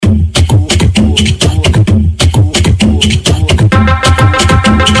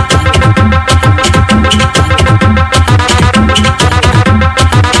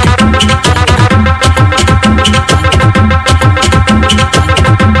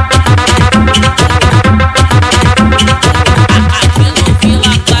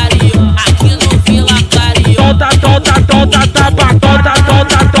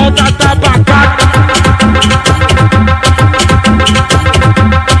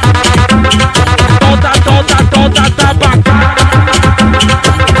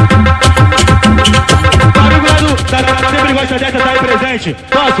presente.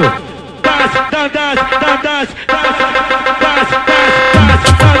 Posso?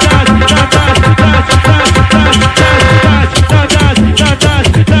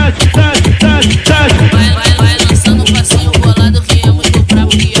 Vai lançando um passinho bolado, viemos do brabo,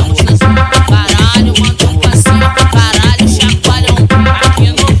 viemos da zona. Caralho, manda um passinho, caralho, chacoalhão.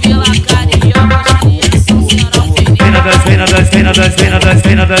 Aqui no Vilar Carioca, as crianças serão felizes.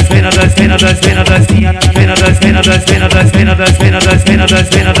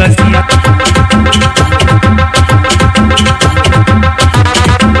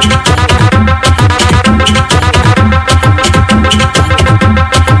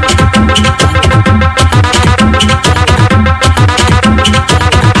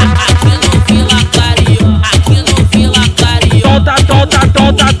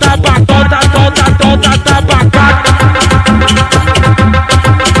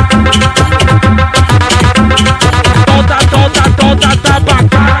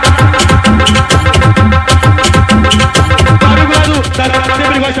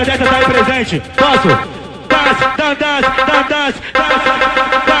 Sempre gosta dessa, tá aí presente. Posso?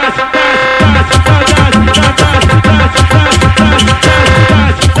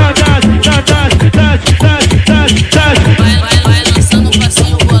 Vai lançando um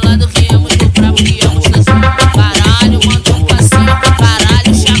passinho bolado, viemos do brabo, viemos da zona. Caralho, manda um passinho,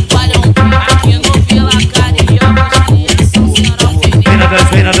 caralho, chacoalhão. Aqui no Vilar Carioca, as crianças serão felizes.